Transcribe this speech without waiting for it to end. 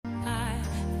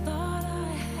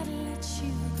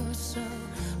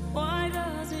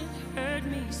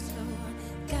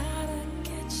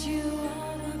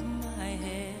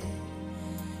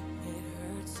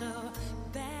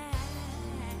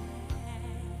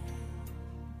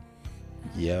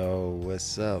Yo,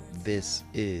 what's up? This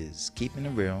is Keeping It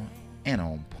Real and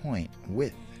On Point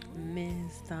with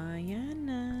Miss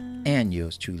Diana. and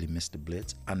yours truly, Mr.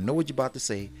 Blitz. I know what you're about to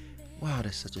say. Wow,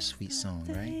 that's such a sweet song,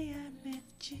 The right? day I met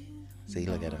you, See,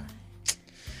 look at her. boy,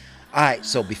 All right,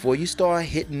 so before you start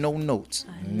hitting no notes,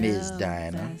 I Ms. love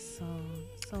Diana. that song.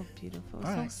 So beautiful.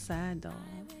 All So right. sad though.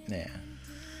 Yeah.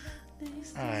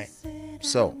 All right.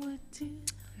 So,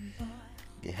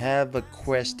 you have a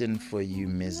question for you,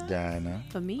 Ms. Diana.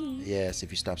 for me. Yes,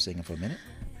 if you stop singing for a minute.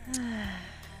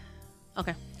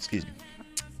 Okay. Excuse me.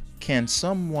 Can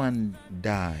someone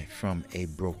die from a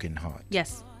broken heart?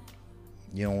 Yes.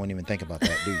 You don't want to even think about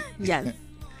that, do you? Yes.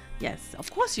 Yes.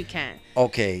 Of course you can.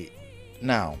 Okay,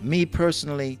 now me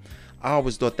personally, I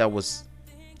always thought that was,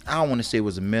 I don't want to say it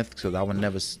was a myth because I would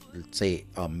never say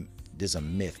there's a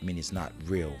myth, meaning it's not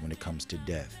real when it comes to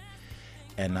death.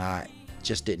 And I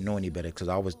just didn't know any better because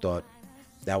I always thought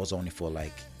that was only for,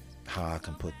 like, how I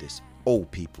can put this, old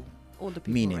people. Older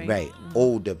people. Meaning, right?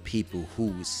 older people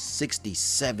who's 60,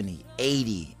 70,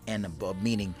 80 and above,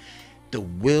 meaning the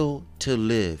will to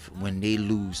live when they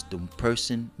lose the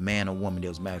person, man or woman, that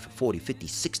was married for 40, 50,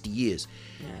 60 years.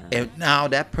 Yeah. And now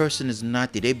that person is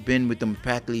not there. They've been with them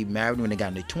practically married when they got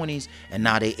in their 20s, and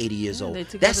now they're 80 years old. They're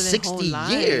together That's their whole 60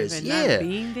 life years. and Yeah. not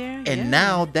being there. And Yeah.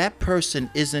 now that person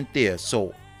isn't there.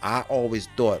 So I always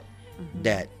thought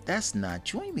that that's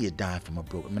not, you ain't be die from a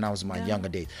broken. When I was in my Yeah. younger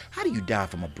days, how do you die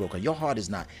from a broken? Your heart is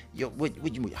not.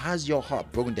 What you mean? How's your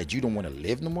heart broken that you don't want to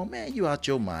live no more? Man, you out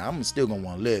your mind. I'm still gonna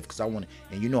want to live because I want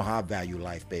to. And you know how I value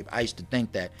life, babe. I used to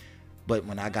think that, but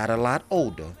when I got a lot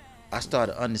older, I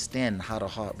started understanding how the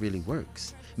heart really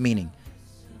works. Meaning,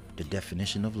 the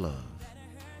definition of love.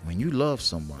 When you love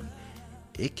someone,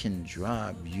 it can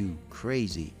drive you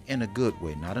crazy in a good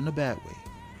way, not in a bad way.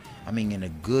 I mean, in a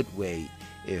good way.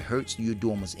 It hurts you do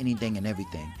almost anything and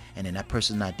everything, and then that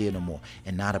person's not there no more,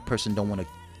 and now the person don't want to.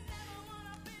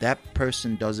 That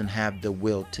person doesn't have the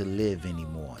will to live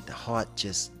anymore. The heart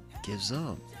just gives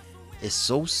up. It's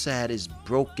so sad. It's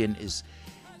broken. It's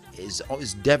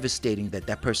devastating that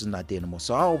that person's not there no more.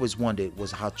 So I always wondered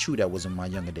was how true that was in my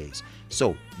younger days.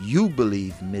 So you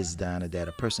believe, Ms. Dinah, that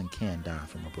a person can die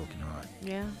from a broken heart?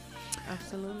 Yeah.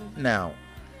 Absolutely. Now,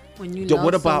 When you So love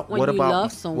what about when what you about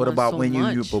love someone what about so when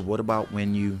much, you but what about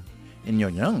when you in your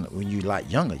younger when you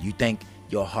like younger you think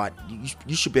your heart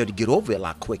you should be able to get over it a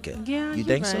lot quicker. Yeah, You you're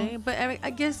think right. so? But I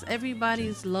guess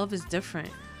everybody's love is different.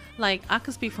 Like I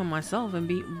could speak for myself and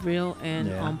be real and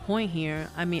Yeah. on point here.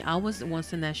 I mean, I was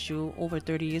once in that shoe over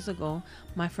 30 years ago.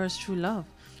 My first true love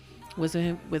was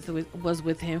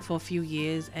with him for a few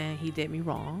years, and he did me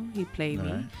wrong. He played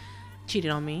me, Right. cheated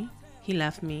on me. He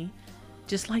left me,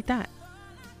 just like that.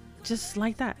 Just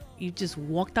like that. You just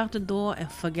walked out the door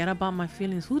and forget about my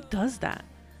feelings. Who does that?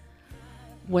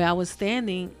 Where I was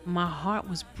standing, my heart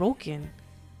was broken.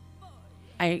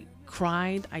 I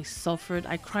cried, I suffered.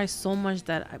 I cried so much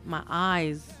that my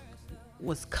eyes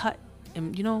was cut.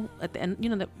 And at the end,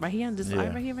 that right here, this eye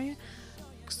Yeah. right here,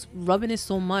 rubbing it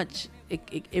so much,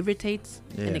 it irritates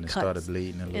Yeah, and and it it cuts. started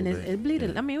bleeding a little And bit. it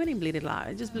bleeded. Yeah. I mean, it didn't bleed a lot.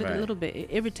 It just bleeded Right. a little bit. It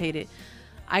irritated.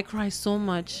 I cried so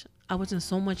much. I was in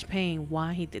so much pain.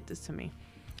 Why he did this to me?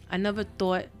 I never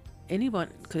thought anyone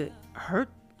could hurt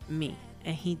me,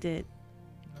 and he did.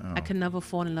 Oh. I could never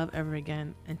fall in love ever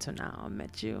again until now I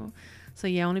met you. So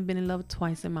yeah, I only been in love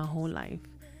twice in my whole life.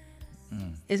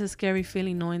 It's a scary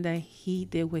feeling knowing that he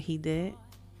did what he did.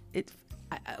 It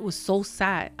was so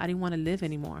sad. I didn't want to live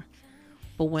anymore.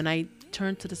 But when I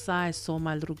turned to the side, saw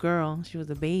my little girl, she was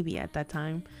a baby at that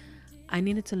time, I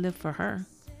needed to live for her.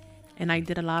 And I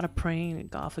did a lot of praying, and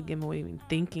God forgive me for even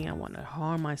thinking I want to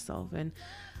harm myself. And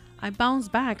I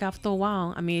bounced back after a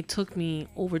while. I mean, it took me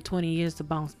over 20 years to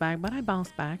bounce back, but I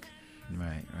bounced back.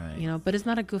 Right. But it's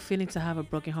not a good feeling to have a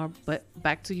broken heart. But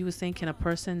back to you were saying, can a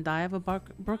person die of a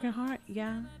broken heart?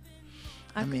 Yeah.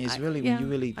 I mean, it's really yeah, when you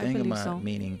really I think believe about so.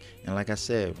 meaning, and like I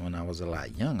said, when I was a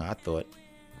lot younger, I thought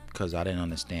because I didn't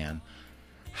understand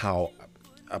how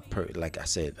like I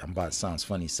said, sounds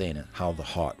funny saying it, how the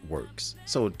heart works.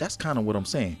 So that's kind of what I'm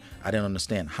saying. I didn't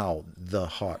understand how the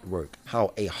heart worked,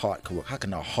 how a heart could work. How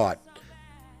can a heart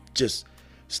just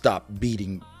stop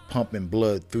beating, pumping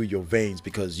blood through your veins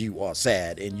because you are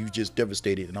sad and you just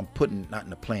devastated? And I'm putting not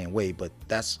in a plain way, but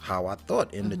that's how I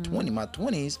thought in my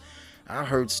 20s. I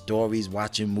heard stories,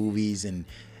 watching movies, and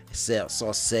saw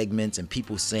segments and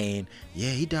people saying, yeah,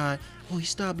 he died. Oh, he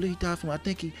died from, I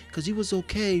think because he was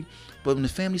okay. But when the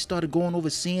family started going over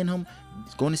seeing him,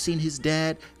 going to see his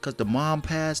dad, because the mom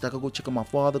passed, I could go check on my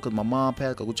father because my mom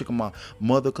passed. I could go check on my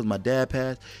mother because my dad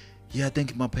passed. Yeah, I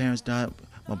think my parents died.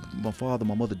 My father,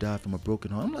 my mother died from a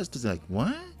broken heart. I'm just like,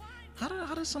 what? How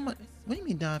does somebody, what do you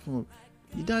mean died from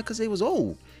He died because they was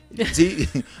old. See,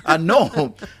 I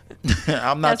know.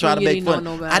 I'm not That's trying when to you make didn't know fun.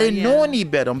 no better, I didn't know yeah. any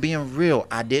better. I'm being real.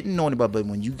 I didn't know any better. But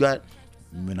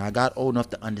when I got old enough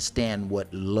to understand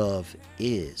what love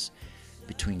is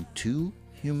between two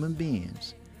human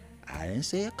beings, I didn't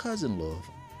say a cousin love.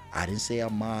 I didn't say a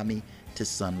mommy to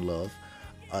son love,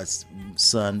 a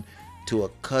son to a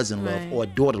cousin love, Right. or a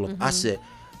daughter love. I said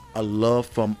a love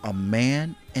from a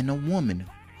man and a woman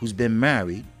who's been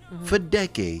married for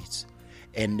decades.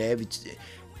 And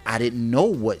I didn't know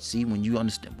when you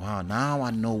understand, wow, now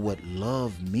I know what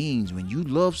love means. When you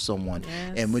love someone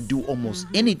Yes. and would do almost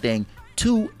anything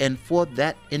to and for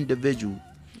that individual.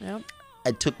 Yep.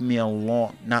 It took me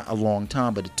not a long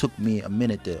time, but it took me a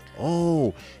minute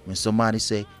when somebody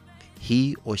say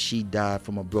he or she died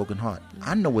from a broken heart,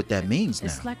 I know what that means now.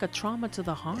 It's like a trauma to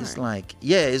the heart. It's like,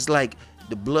 yeah, it's like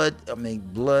the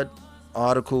blood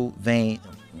article, vein,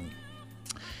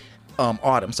 I'm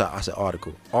sorry, I said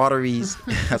article. Arteries,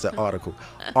 I said article.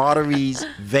 Arteries,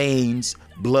 veins,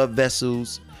 blood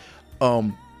vessels,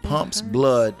 pumps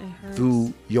blood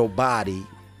through your body.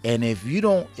 And if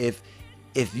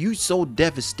you so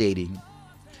devastating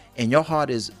and your heart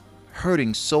is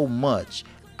hurting so much,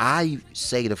 I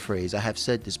say the phrase, I have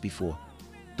said this before,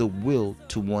 the will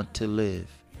to want to live.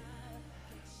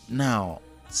 Now,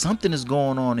 something is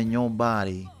going on in your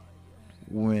body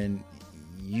when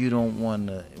you don't want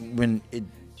to, when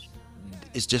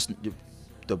it's just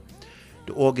the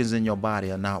organs in your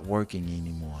body are not working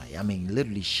anymore. I mean,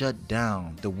 literally shut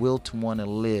down. The will to want to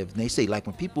live. And they say, like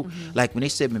when people, like when they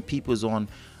said when people's in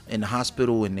the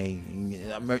hospital and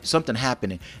they something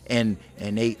happening and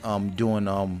they doing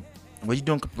what you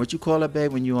doing? What you call that,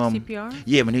 babe? When you CPR?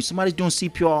 Yeah, when somebody's doing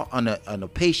CPR on a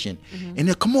patient, and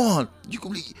they come on, you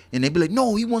can, and they be like,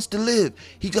 no, he wants to live.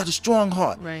 He got a strong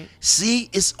heart. Right. See,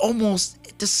 it's almost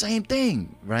the same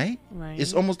thing, right? Right.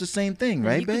 It's almost the same thing,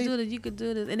 right, you babe? You could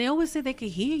do this. And they always say they can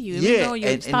hear you, even though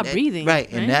you stop breathing. Right,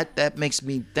 and that makes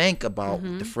me think about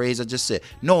the phrase I just said.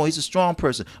 No, he's a strong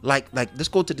person. Like let's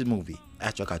go to the movie.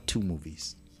 Actually, I got two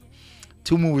movies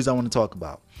I want to talk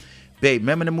about. Babe,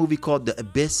 remember the movie called The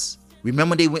Abyss?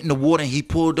 Remember they went in the water and he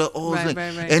pulled up, Right.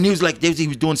 and he was like, he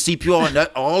was doing CPR and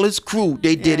all his crew,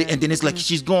 they did it, and then it's like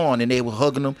she's gone, and they were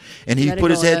hugging him, and he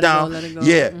put his head down.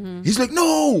 Yeah, he's like,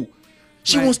 no,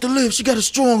 she wants to live. She got a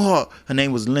strong heart. Her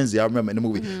name was Lindsay. I remember in the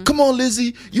movie. Come on,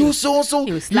 Lizzie, you so and so.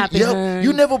 He was slapping her.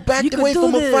 You never backed away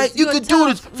from a fight. You could do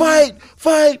tough. this.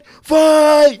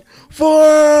 Fight.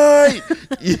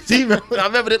 You see, I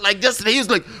remember it like yesterday. He was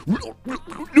like,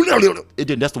 and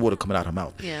then that's the water coming out of her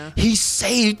mouth. Yeah. He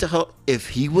saved her. If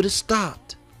he would have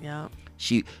stopped, Yeah.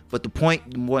 But the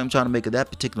point, what I'm trying to make of that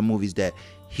particular movie is that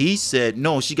he said,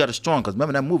 no, she got a strong, because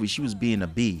remember that movie, she was being a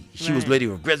B. She was ready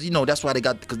to regret. That's why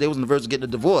because they was on the verge of getting a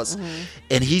divorce.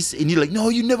 And he's like, no,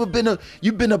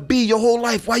 you've been a B your whole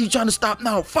life. Why are you trying to stop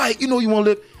now? Fight. You want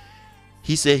to live.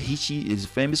 He said, she is a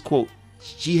famous quote,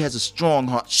 she has a strong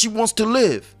heart. She wants to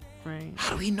live. Right.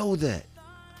 How do he know that?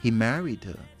 He married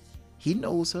her. He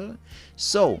knows her.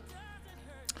 So,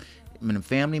 when the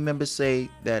family members say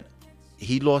that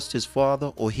he lost his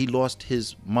father or he lost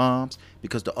his mom's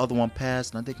because the other one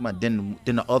passed, and I think then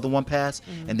the other one passed,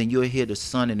 and then you'll hear the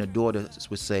son and the daughter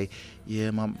would say, yeah,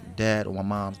 my dad or my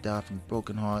mom's died from a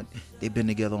broken heart. They've been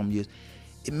together all years.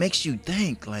 It makes you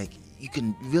think, like, you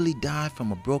can really die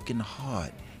from a broken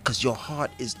heart because your heart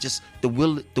is just the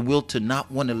will to not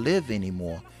want to live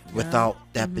anymore without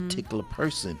that particular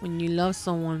person. When you love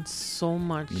someone so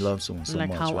much, You love someone so much,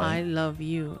 like how right? I love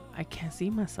you, I can't see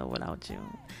myself without you.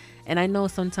 And I know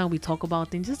sometimes we talk about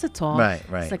things just to talk. Right,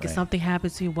 It's like if right. something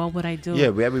happens to you, what would I do? Yeah,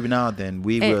 every now and then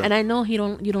we will. And I know you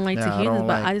don't like to Yeah, I hear this, don't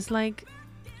but like- I just like,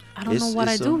 I don't know It's- what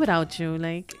I it's do a- without you.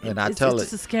 Like, And it's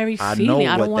just a scary I feeling.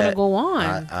 I what don't want to that- go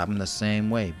on. I'm the same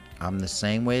way. I'm the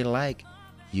same way like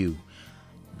you.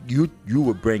 You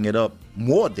would bring it up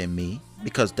more than me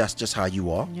because that's just how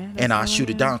you are. Yeah, that's And I how I shoot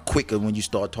it am. down quicker when you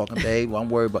start talking, babe. Well, I'm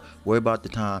worried about the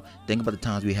time. Think about the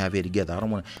times we have here together. I don't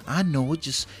want to. I know it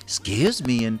just scares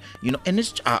me, and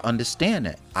I understand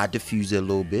that. I diffuse it a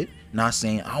little bit. Not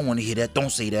saying I don't want to hear that.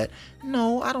 Don't say that.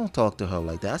 No, I don't talk to her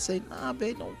like that. I say, nah,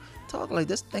 babe, don't talk like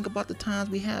this. Think about the times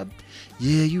we have.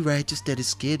 Yeah, you're right. Just that it's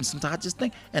scared. And sometimes I just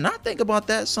think, and I think about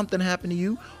that. Something happened to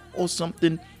you, or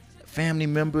something, family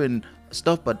member and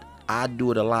stuff. But I do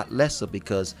it a lot lesser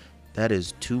because that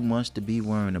is too much to be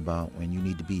worrying about when you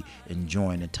need to be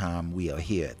enjoying the time we are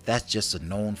here. That's just a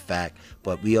known fact.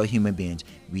 But we are human beings.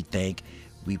 We think,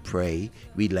 we pray,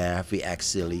 we laugh, we act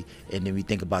silly, and then we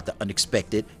think about the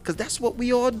unexpected because that's what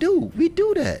we all do. We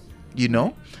do that,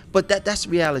 But that's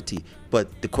reality.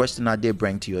 But the question I did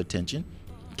bring to your attention,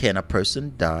 can a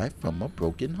person die from a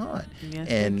broken heart? Yes,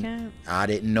 And they can. I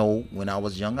didn't know when I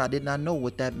was young. I did not know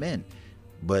what that meant,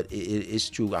 but it's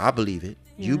true. I believe it.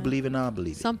 You Yeah. believe it, and I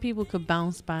believe it. Some people could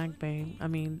bounce back, babe. I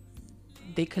mean,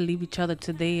 they could leave each other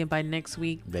today, and by next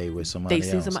week, They with somebody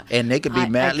see else, somebody- and they could be I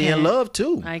madly in can't. love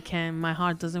too. I can. My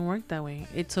heart doesn't work that way.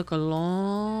 It took a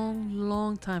long,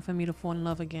 long time for me to fall in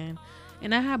love again.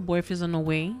 And I had boyfriends on the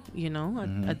way, you know,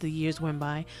 as the years went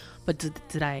by. But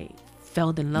did I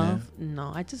fell in love?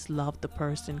 No, I just loved the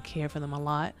person, cared for them a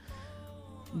lot.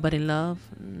 But in love,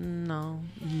 no.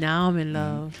 Now I'm in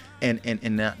love. And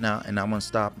now I want to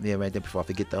stop there right there before I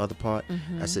forget the other part.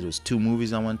 I said it was 2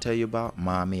 movies I want to tell you about.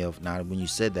 Mommy of now when you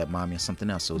said that, mommy of something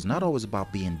else. So it's not always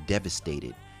about being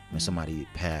devastated when somebody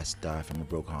passed, died from a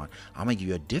broken heart. I'm gonna give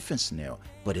you a different scenario,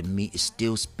 but it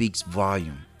still speaks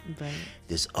volume. Right.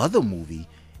 This other movie,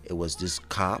 it was this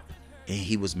cop and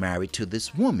he was married to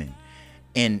this woman,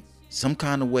 and some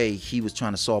kind of way he was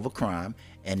trying to solve a crime,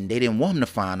 and they didn't want him to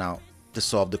find out to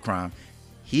solve the crime.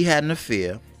 He had an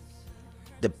affair.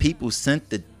 The people sent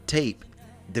the tape,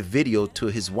 the video, to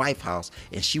his wife's house,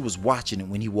 and she was watching it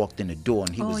when he walked in the door.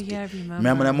 And he was, I remember.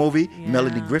 remember that movie? Yeah.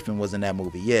 Melanie Griffin was in that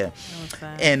movie. Yeah. That was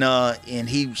sad.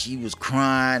 And she was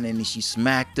crying, and she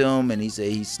smacked him, and he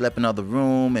said he slept in another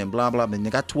room, and blah blah. And they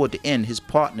got toward the end, his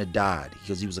partner died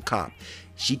because he was a cop.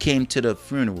 She came to the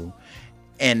funeral,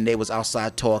 and they was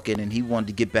outside talking, and he wanted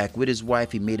to get back with his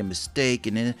wife. He made a mistake,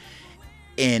 and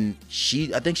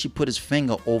I think she put his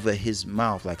finger over his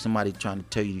mouth, like somebody trying to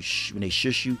tell you when they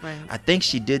shush you. Right. I think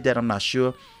she did that. I'm not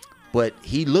sure, but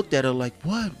he looked at her like,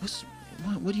 what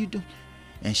are you doing?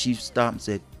 And she stopped and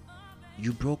said,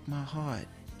 "You broke my heart."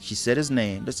 She said his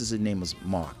name. His name was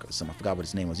Mark or something. I forgot what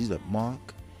his name was. He's like,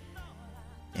 "Mark,"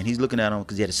 and he's looking at him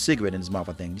because he had a cigarette in his mouth,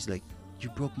 I think. He's like, "You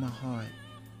broke my heart."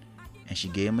 And she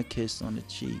gave him a kiss on the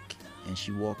cheek, and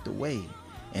she walked away.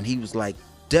 And he was like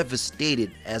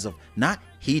devastated, as of not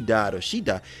he died or she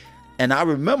died. And I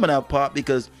remember that part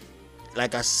because,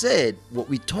 like I said, what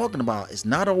we talking about is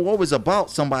not always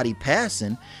about somebody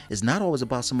passing. It's not always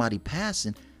about somebody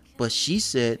passing. But she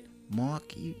said,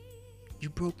 "Mark, you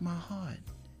broke my heart."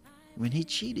 When he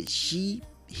cheated,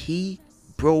 he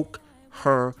broke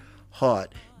her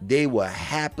heart. They were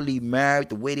happily married,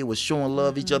 the way they were showing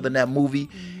love each other in that movie.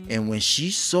 And when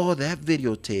she saw that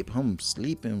videotape, him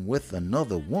sleeping with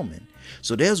another woman.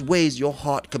 So there's ways your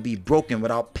heart could be broken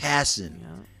without passing. Yeah.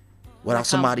 Without Like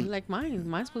somebody. like mine.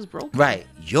 Mine was broken. Right.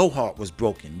 Your heart was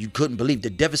broken. You couldn't believe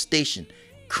the devastation,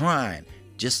 crying,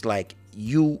 just like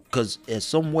you, because in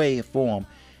some way or form,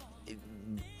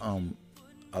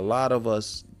 a lot of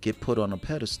us get put on a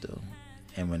pedestal.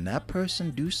 And when that person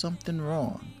do something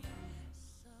wrong,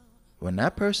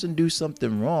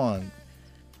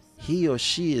 he or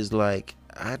she is like,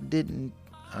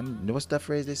 what's that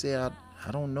phrase they say? I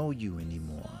don't know you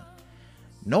anymore.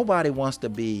 Nobody wants to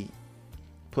be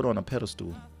put on a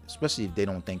pedestal, especially if they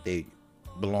don't think they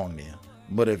belong there.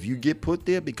 But if you get put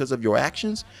there because of your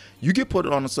actions, you get put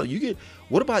on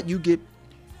what about you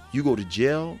go to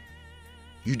jail,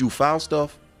 you do foul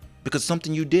stuff because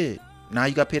something you did. Now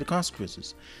you got to pay the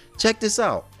consequences. Check this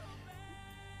out.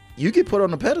 You get put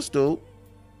on a pedestal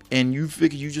and you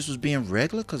figure you just was being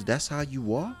regular because that's how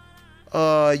you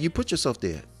are. You put yourself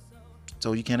there.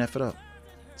 So you can't F it up.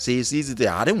 See, it's easy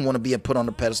there. I didn't want to be put on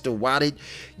the pedestal. Why did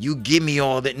you give me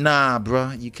all that? Nah,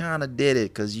 bro. You kind of did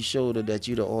it because you showed her that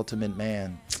you're the ultimate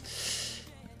man.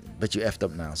 But you effed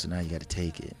up now, so now you got to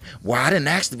take it. Well, I didn't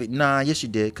ask to be. Nah, yes you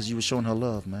did, because you were showing her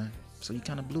love, man. So you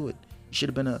kind of blew it. You should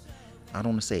have been I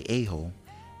don't want to say a-hole.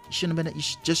 You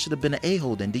just should have been an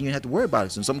a-hole then. Then you didn't have to worry about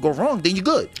it. So if something go wrong, then you're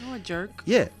good. Oh, a jerk.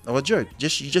 Yeah, or a jerk. You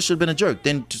just should have been a jerk.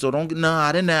 Then so don't. Nah,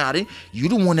 I didn't. You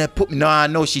the one that put me. Nah, I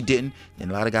know she didn't. And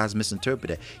a lot of guys misinterpret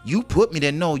that. You put me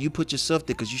there. No, you put yourself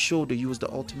there because you showed her you was the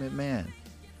ultimate man.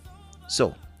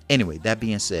 So anyway, that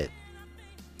being said,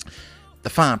 the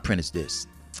fine print is this: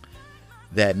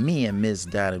 that me and Ms.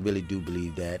 Dinah really do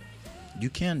believe that you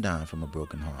can die from a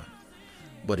broken heart.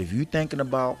 But if you're thinking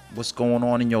about what's going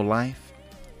on in your life,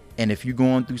 and if you're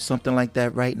going through something like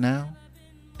that right now,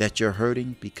 that you're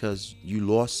hurting because you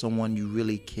lost someone you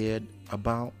really cared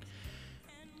about,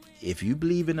 if you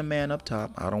believe in the man up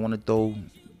top, I don't want to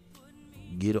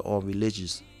get all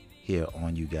religious here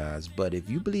on you guys, but if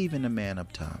you believe in the man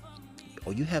up top,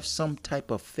 or you have some type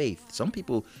of faith, some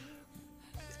people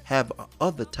have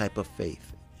other type of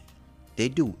faith. They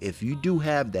do. If you do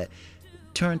have that,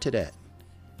 turn to that.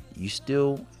 You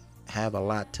still have a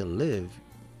lot to live.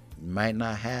 You might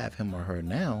not have him or her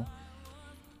now,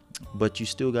 but you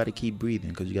still got to keep breathing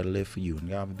because you got to live for you. And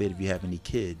God forbid if you have any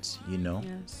kids, Yeah,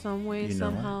 some way,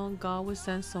 somehow, God will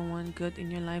send someone good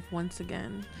in your life once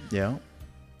again. Yeah.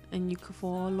 and you could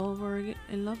fall all over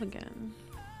in love again.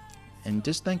 And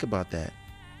just think about that.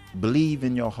 Believe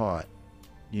in your heart,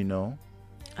 you know.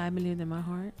 I believed in my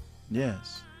heart.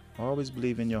 Yes. Always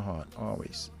believe in your heart.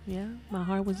 Always. Yeah, my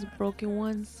heart was broken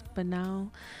once, but now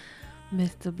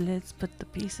Mr. Blitz put the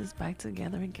pieces back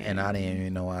together again. And I didn't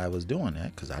even know I was doing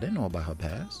that because I didn't know about her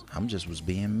past. I'm just was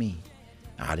being me.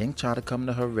 I didn't try to come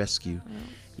to her rescue.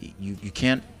 You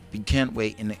can't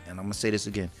wait. And I'm gonna say this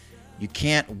again. You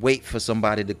can't wait for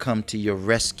somebody to come to your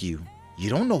rescue. You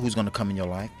don't know who's gonna come in your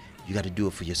life. You got to do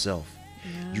it for yourself.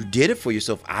 Yeah. You did it for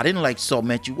yourself. I didn't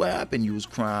met you up and you was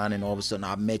crying and all of a sudden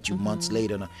I met you months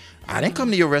later. I didn't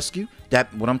come to your rescue.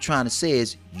 What I'm trying to say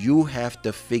is you have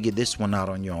to figure this one out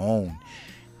on your own.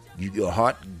 Your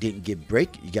heart didn't get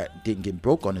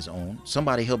broke on its own.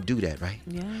 Somebody helped do that, right?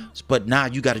 Yeah. But now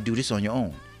you got to do this on your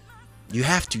own. You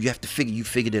have to figure. You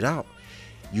figured it out.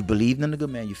 You believed in the good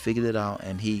man. You figured it out,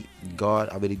 and God.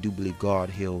 I really do believe God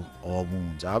healed all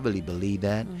wounds. I really believe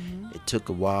that. It took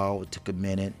a while. It took a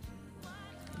minute.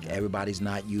 Everybody's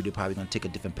not you. They're probably gonna take a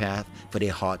different path for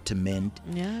their heart to mend.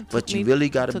 Yeah. But you really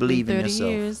gotta believe in 30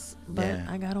 yourself. years, but Yeah.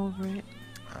 I got over it.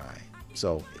 All right.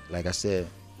 So, like I said,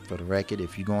 for the record,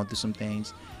 if you're going through some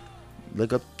things,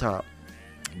 look up top.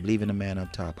 Believe in the man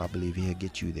up top. I believe he'll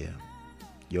get you there.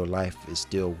 Your life is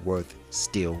still worth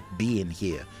being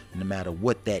here, no matter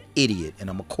what that idiot, and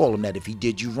I'm gonna call him that if he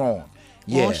did you wrong.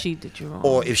 Yeah. Or she did you wrong.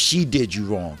 Or if she did you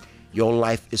wrong, your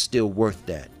life is still worth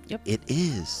that. Yep. It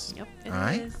is. Yep. All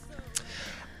right.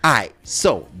 All right.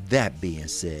 So that being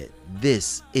said,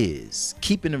 this is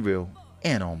Keeping It Real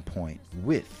and On Point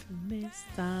with Miss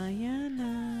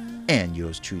Diana. and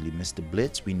yours truly, Mr.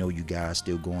 Blitz. We know you guys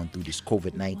still going through this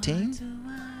COVID-19.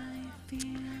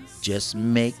 Just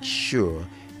make sure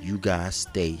you guys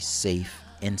stay safe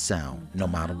and sound, no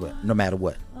matter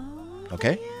what. Oh,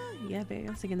 Okay? Yeah, babe.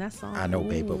 I'm singing that song. I know,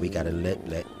 babe, but we gotta let.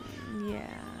 Yeah.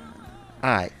 All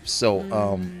right.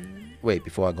 So, wait,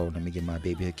 before I go, let me give my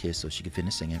baby a kiss so she can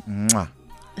finish singing. Mwah.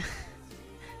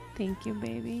 Thank you,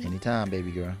 baby. Anytime,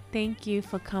 baby girl. Thank you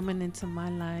for coming into my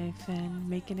life and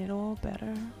making it all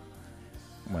better.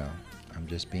 Well, I'm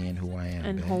just being who I am.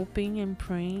 And babe. hoping and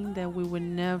praying that we would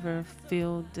never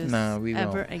feel this we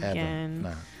ever won't, again.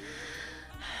 Nah.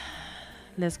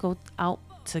 Let's go out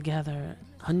together.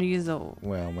 100 years old.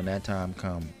 Well, when that time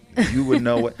comes, you would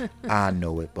know it. I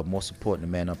know it. But most important,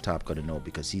 the man up top got to know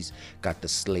because he's got the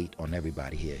slate on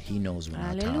everybody here. He knows when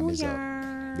our time is up.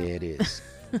 There it is.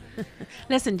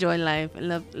 Let's enjoy life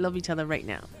and love each other right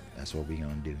now. That's what we're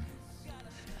going to do.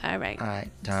 All right. All right.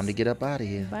 Time to get up out of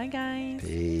here. Bye, guys.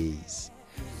 Peace.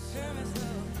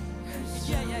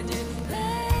 Yeah, yeah,